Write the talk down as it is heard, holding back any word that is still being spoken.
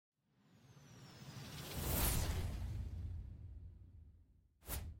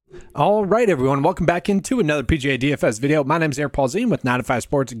All right, everyone, welcome back into another PGA DFS video. My name is Eric Paulzine with 9 to 5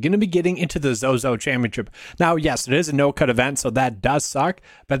 Sports. Going to be getting into the Zozo Championship. Now, yes, it is a no-cut event, so that does suck.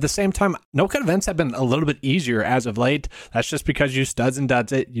 But at the same time, no-cut events have been a little bit easier as of late. That's just because you studs and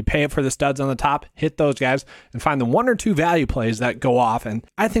duds it. You pay it for the studs on the top, hit those guys, and find the one or two value plays that go off. And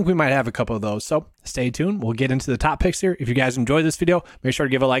I think we might have a couple of those. So stay tuned. We'll get into the top picks here. If you guys enjoy this video, make sure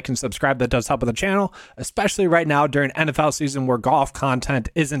to give a like and subscribe. That does help with the channel, especially right now during NFL season where golf content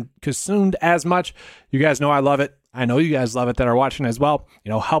isn't consumed as much. You guys know I love it. I know you guys love it that are watching as well.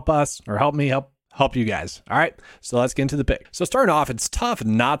 Help us or help me help you guys. All right, so let's get into the pick. So starting off, it's tough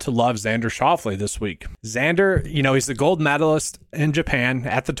not to love Xander Schauffele this week. Xander, he's the gold medalist in Japan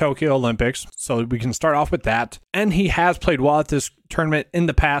at the Tokyo Olympics, so we can start off with that. And he has played well at this tournament in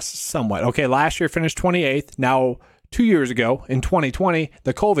the past somewhat. Okay, last year finished 28th. Now, 2 years ago in 2020,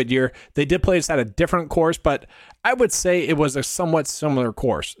 the COVID year, they did play this at a different course, but I would say it was a somewhat similar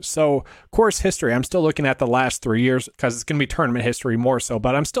course. So course history, I'm still looking at the last 3 years because it's going to be tournament history more so,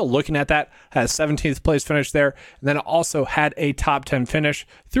 but I'm still looking at that. Has 17th place finish there, and then also had a top 10 finish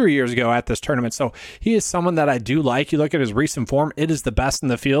 3 years ago at this tournament. So he is someone that I do like. You look at his recent form, it is the best in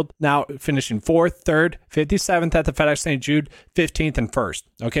the field. Now finishing 4th, 3rd, 57th at the FedEx St. Jude, 15th and 1st.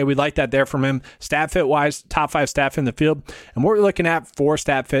 Okay, we like that there from him. Stat fit wise, top 5 stat fit in the field. And what we're looking at for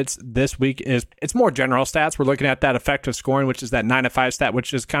stat fits this week is it's more general stats. We're looking at that effective scoring, which is that 9 to 5 stat,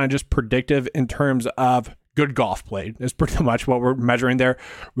 which is kind of just predictive in terms of good golf played is pretty much what we're measuring there.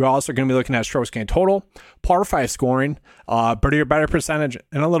 We're also going to be looking at strokes gained total, par 5 scoring, birdie or better percentage,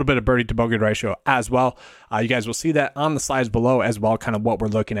 and a little bit of birdie to bogey ratio as well. You guys will see that on the slides below as well, kind of what we're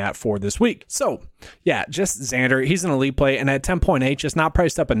looking at for this week. So yeah, just Xander, he's an elite play, and at 10.8, just not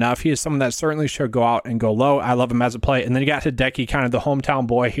priced up enough. He is someone that certainly should go out and go low. I love him as a play. And then you got Hideki, kind of the hometown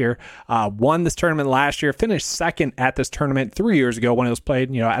boy here, won this tournament last year, finished second at this tournament 3 years ago when it was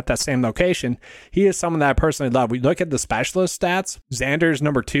played, at that same location. He is someone that I personally love. We look at the specialist stats, Xander's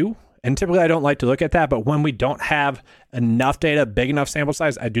number 2. And typically I don't like to look at that, but when we don't have enough data, big enough sample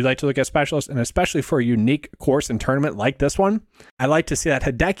size, I do like to look at specialists, and especially for a unique course and tournament like this one, I like to see that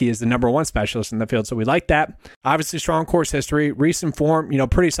Hideki is the number 1 specialist in the field. So we like that. Obviously strong course history, recent form,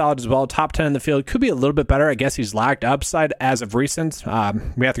 pretty solid as well. Top 10 in the field, could be a little bit better. I guess he's lacked upside as of recent.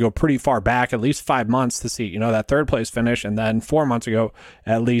 We have to go pretty far back, at least 5 months to see, that 3rd place finish, and then 4 months ago,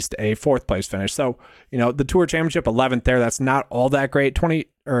 at least a 4th place finish. So, the Tour Championship 11th there, that's not all that great.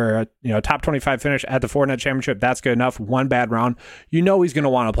 Top 25 finish at the Fortinet Championship, that's good enough. One bad round, he's going to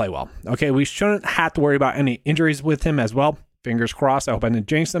want to play well. Okay, we shouldn't have to worry about any injuries with him as well. Fingers crossed. I hope I didn't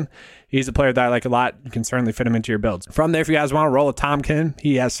jinx him. He's a player that I like a lot. You can certainly fit him into your builds. From there, if you guys want to roll with Tom Kim,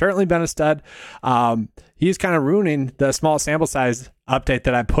 he has certainly been a stud. He's kind of ruining the small sample size update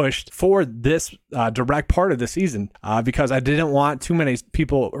that I pushed for this direct part of the season because I didn't want too many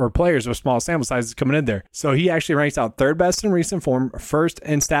people or players with small sample sizes coming in there. So he actually ranks out 3rd best in recent form, 1st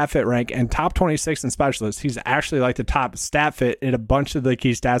in stat fit rank, and top 26 in specialists. He's actually like the top stat fit in a bunch of the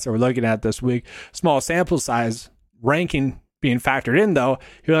key stats that we're looking at this week. Small sample size ranking being factored in, though,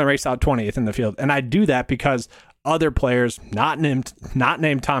 he only ranks out 20th in the field. And I do that because other players not named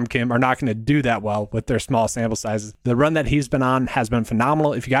Tom Kim are not going to do that well with their small sample sizes. The run that he's been on has been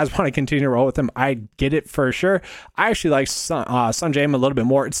phenomenal. If you guys want to continue to roll with him, I get it for sure. I actually like Sungjae Im a little bit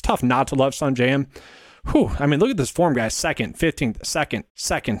more. It's tough not to love Sungjae Im. I mean, look at this form, guys. 2nd, 15th,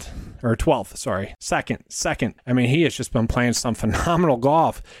 2nd, or 12th, sorry. 2nd. I mean, he has just been playing some phenomenal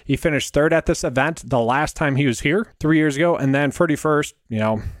golf. He finished 3rd at this event the last time he was here 3 years ago, and then 31st,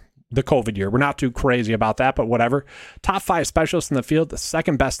 the COVID year. We're not too crazy about that, but whatever. Top 5 specialists in the field, the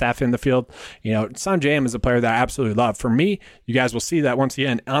 2nd best staff in the field. Sungjae Im is a player that I absolutely love. For me, you guys will see that once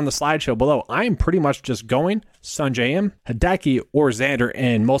again on the slideshow below. I am pretty much just going Sungjae Im, Hideki, or Xander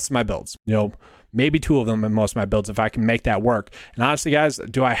in most of my builds. Maybe 2 of them in most of my builds if I can make that work. And honestly, guys,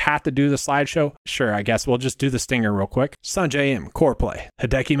 do I have to do the slideshow? Sure, I guess we'll just do the stinger real quick. Sungjae Im, core play.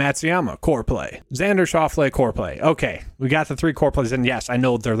 Hideki Matsuyama, core play. Xander Schauffele, core play. Okay, we got the 3 core plays, and yes, I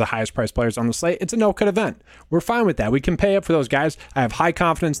know they're the highest priced players on the slate. It's a no-cut event. We're fine with that. We can pay up for those guys. I have high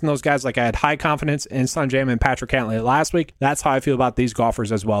confidence in those guys like I had high confidence in Sungjae Im and Patrick Cantlay last week. That's how I feel about these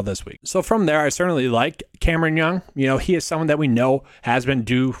golfers as well this week. So from there, I certainly like Cameron Young. He is someone that we know has been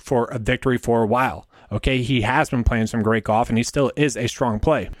due for a victory for a while. Okay, he has been playing some great golf, and he still is a strong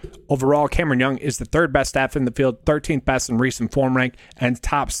play. Overall, Cameron Young is the third best staff in the field, 13th best in recent form rank, and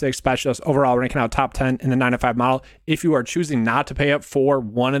top 6 specialist overall, ranking out top 10 in the 9-5 model. If you are choosing not to pay up for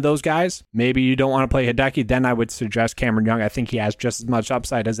one of those guys, maybe you don't want to play Hideki, then I would suggest Cameron Young. I think he has just as much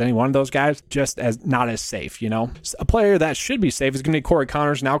upside as any one of those guys, just as not as safe, you know? So a player that should be safe is going to be Corey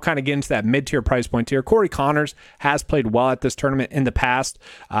Conners. Now kind of get into that mid-tier price point tier. Corey Conners has played well at this tournament in the past.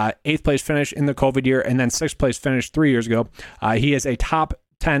 8th place finish in the COVID year, and then 6th place finish 3 years ago. He is a top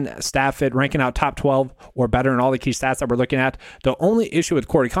 10 staff fit, ranking out top 12 or better in all the key stats that we're looking at. The only issue with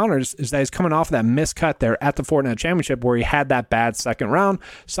Corey Conners is that he's coming off of that miscut there at the Fortinet Championship where he had that bad second round.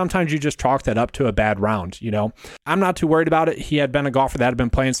 Sometimes you just chalk that up to a bad round, you know. I'm not too worried about it. He had been a golfer that had been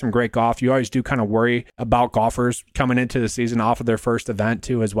playing some great golf. You always do kind of worry about golfers coming into the season off of their first event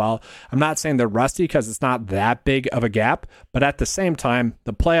too as well. I'm not saying they're rusty because it's not that big of a gap, but at the same time,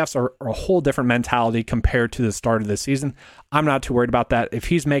 the playoffs are a whole different mentality compared to the start of the season. I'm not too worried about that.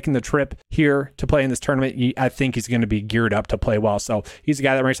 If he's making the trip here to play in this tournament, I think he's going to be geared up to play well. So he's a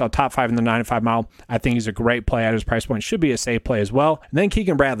guy that ranks out top 5 in the 9-5 mile. I think he's a great play at his price point. Should be a safe play as well. And then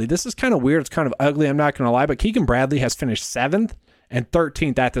Keegan Bradley. This is kind of weird. It's kind of ugly. I'm not going to lie, but Keegan Bradley has finished 7th and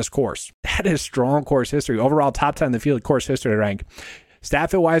 13th at this course. That is strong course history. Overall top 10 in the field course history rank.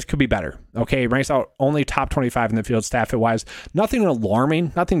 Staff fit wise could be better. Okay, ranks out only top 25 in the field staff fit wise. Nothing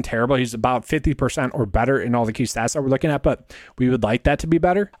alarming, nothing terrible. He's about 50% or better in all the key stats that we're looking at, but we would like that to be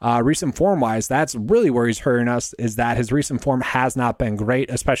better. Recent form wise, that's really where he's hurting us, is that his recent form has not been great,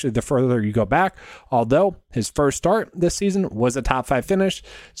 especially the further you go back. Although his first start this season was a top 5 finish.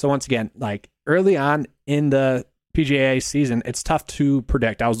 So once again, like early on in the PGA season, it's tough to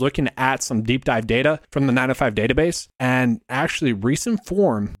predict. I was looking at some deep dive data from the 905 database, and actually recent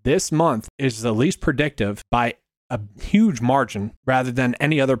form this month is the least predictive by a huge margin rather than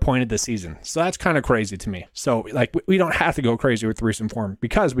any other point of the season. So that's kind of crazy to me. So like we don't have to go crazy with recent form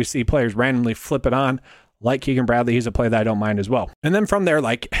because we see players randomly flip it on. Like Keegan Bradley, he's a play that I don't mind as well. And then from there,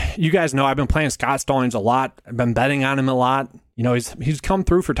 like you guys know, I've been playing Scott Stallings a lot. I've been betting on him a lot. You know, he's come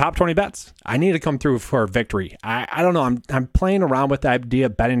through for top 20 bets. I need to come through for a victory. I don't know. I'm playing around with the idea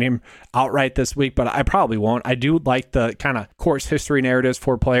of betting him outright this week, but I probably won't. I do like the kind of course history narratives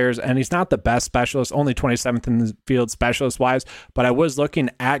for players, and he's not the best specialist, only 27th in the field specialist-wise, but I was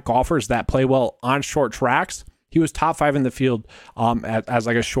looking at golfers that play well on short tracks. He was top 5 in the field as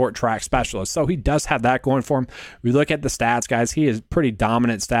like a short track specialist. So he does have that going for him. We look at the stats, guys. He is pretty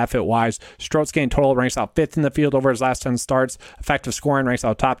dominant staff fit wise. Strokes gained total ranks out 5th in the field over his last 10 starts. Effective scoring ranks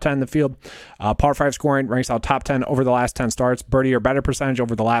out top 10 in the field. Par 5 scoring ranks out top 10 over the last 10 starts. Birdie or better percentage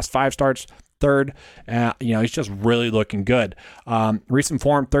over the last 5 starts. Third, he's just really looking good. Recent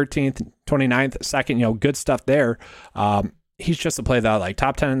form, 13th, 29th, 2nd, good stuff there. He's just a play that I like.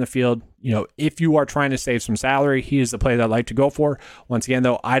 Top 10 in the field. If you are trying to save some salary, he is the play that I like to go for. Once again,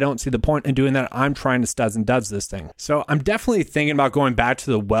 though, I don't see the point in doing that. I'm trying to studs and duds this thing. So I'm definitely thinking about going back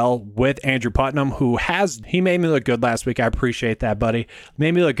to the well with Andrew Putnam, he made me look good last week. I appreciate that, buddy.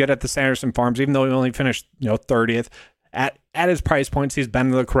 Made me look good at the Sanderson Farms, even though he only finished, 30th. At his price points, he's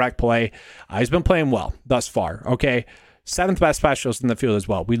been the correct play. He's been playing well thus far. Okay. 7th best specialist in the field as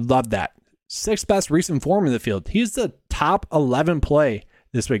well. We love that. 6th best recent form in the field. He's the top 11 play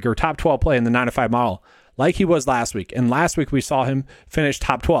this week, or top 12 play in the 9-5 model, like he was last week. And last week we saw him finish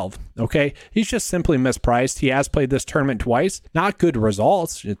top 12. Okay. He's just simply mispriced. He has played this tournament twice. Not good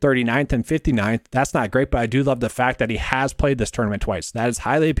results, 39th and 59th. That's not great, but I do love the fact that he has played this tournament twice. That is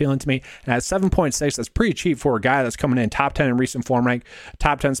highly appealing to me. And at 7.6, that's pretty cheap for a guy that's coming in top 10 in recent form rank,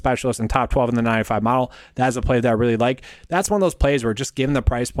 top 10 specialist, and top 12 in the 9-5 model. That is a play that I really like. That's one of those plays where just given the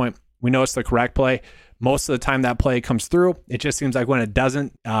price point, we know it's the correct play. Most of the time that play comes through. It just seems like when it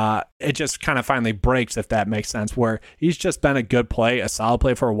doesn't, it just kind of finally breaks, if that makes sense, where he's just been a good play, a solid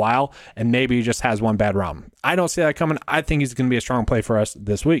play for a while, and maybe he just has one bad round. I don't see that coming. I think he's going to be a strong play for us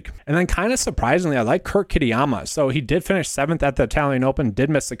this week. And then kind of surprisingly, I like Kurt Kitayama. So he did finish 7th at the Italian Open, did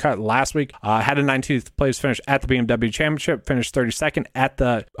miss the cut last week, had a 19th place finish at the BMW Championship, finished 32nd at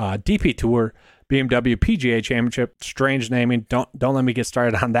the DP Tour, BMW PGA Championship. Strange naming. Don't let me get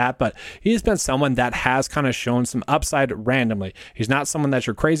started on that. But he's been someone that has kind of shown some upside randomly. He's not someone that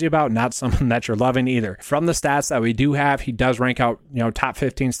you're crazy about, not someone that you're loving either. From the stats that we do have, he does rank out, top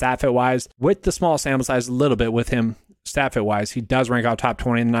 15 stat fit wise. With the small sample size, a little bit with him stat fit wise, he does rank out top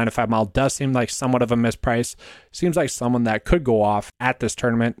 20 in the 9-5 mile. Does seem like somewhat of a misprice. Seems like someone that could go off at this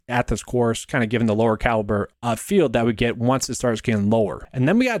tournament, at this course, kind of given the lower caliber field that we get once it starts getting lower. And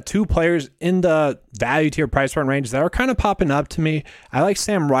then we got 2 players in the value tier price point range that are kind of popping up to me. I like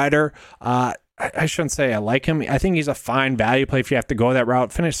Sam Ryder. I shouldn't say I like him. I think he's a fine value play if you have to go that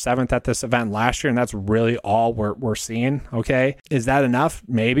route. Finished 7th at this event last year, and that's really all we're seeing. Okay. Is that enough?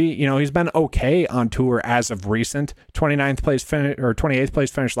 Maybe. You know, he's been okay on tour as of recent. 29th place finish or 28th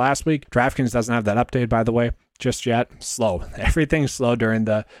place finish last week. DraftKings doesn't have that updated, by the way. Just yet. Slow. Everything's slow during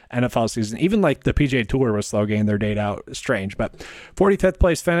the NFL season. Even like the PGA Tour was slow getting their data out. Strange. But 45th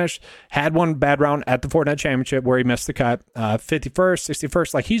place finish. Had one bad round at the Fortinet Championship where he missed the cut. 51st,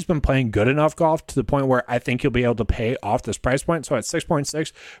 61st. Like, he's been playing good enough golf to the point where I think he'll be able to pay off this price point. So at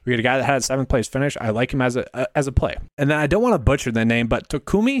 6.6, we got a guy that had a 7th place finish. I like him as a play. And then I don't want to butcher the name, but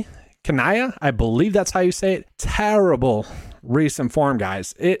Takumi Kanaya, I believe that's how you say it. Terrible recent form,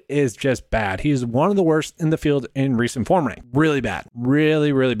 guys. It is just bad. He's one of the worst in the field in recent form ranking. Really bad.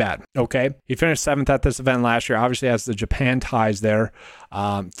 Really, really bad. Okay. He finished 7th at this event last year. Obviously has the Japan ties there.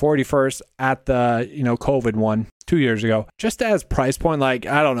 41st at the, COVID one 2 years ago. Just as price point, like,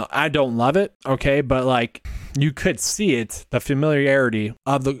 I don't know. I don't love it. Okay. But like, you could see it, the familiarity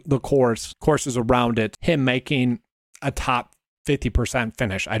of the courses around it, him making a top 50%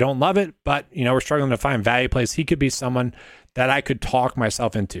 finish. I don't love it, but we're struggling to find value plays. He could be someone that I could talk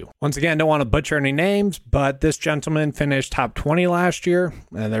myself into. Once again, don't want to butcher any names, but this gentleman finished top 20 last year,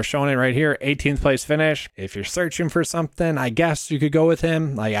 and they're showing it right here, 18th place finish. If you're searching for something, I guess you could go with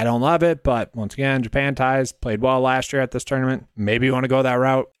him. Like, I don't love it, but once again, Japan ties, played well last year at this tournament. Maybe you want to go that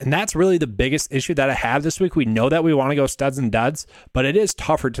route. And that's really the biggest issue that I have this week. We know that we want to go studs and duds, but it is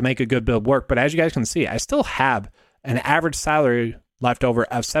tougher to make a good build work. But as you guys can see, I still have an average salary left over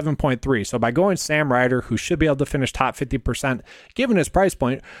of 7.3. So by going Sam Ryder, who should be able to finish top 50%, given his price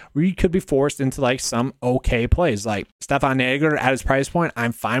point, we could be forced into like some okay plays. Like Stefan Nagler at his price point,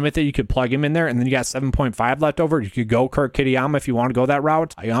 I'm fine with it. You could plug him in there, and then you got 7.5 left over. You could go Kurt Kitayama if you want to go that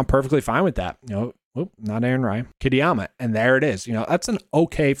route. I'm perfectly fine with that. Not Aaron Rai, Kitayama. And there it is. That's an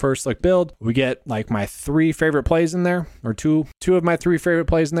okay first look build. We get like my 3 favorite plays in there, or two of my 3 favorite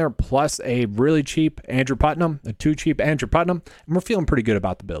plays in there, plus a really cheap Andrew Putnam, a 2 cheap Andrew Putnam. And we're feeling pretty good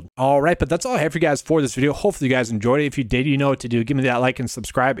about the build. All right, but that's all I have for you guys for this video. Hopefully you guys enjoyed it. If you did, you know what to do. Give me that like and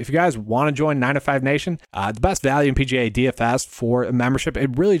subscribe. If you guys want to join 9 to 5 Nation, the best value in PGA DFS for a membership,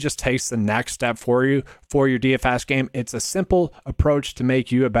 it really just takes the next step for you for your DFS game. It's a simple approach to make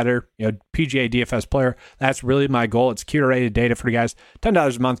you a better PGA DFS player. That's really my goal. It's curated data for you guys.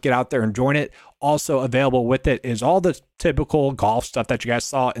 $10 a month. Get out there and join it. Also available with it is all the typical golf stuff that you guys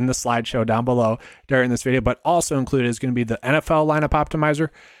saw in the slideshow down below during this video, but also included is going to be the NFL lineup optimizer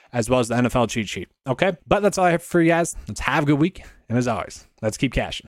as well as the NFL cheat sheet. Okay, but that's all I have for you guys. Let's have a good week. And as always, let's keep cashing.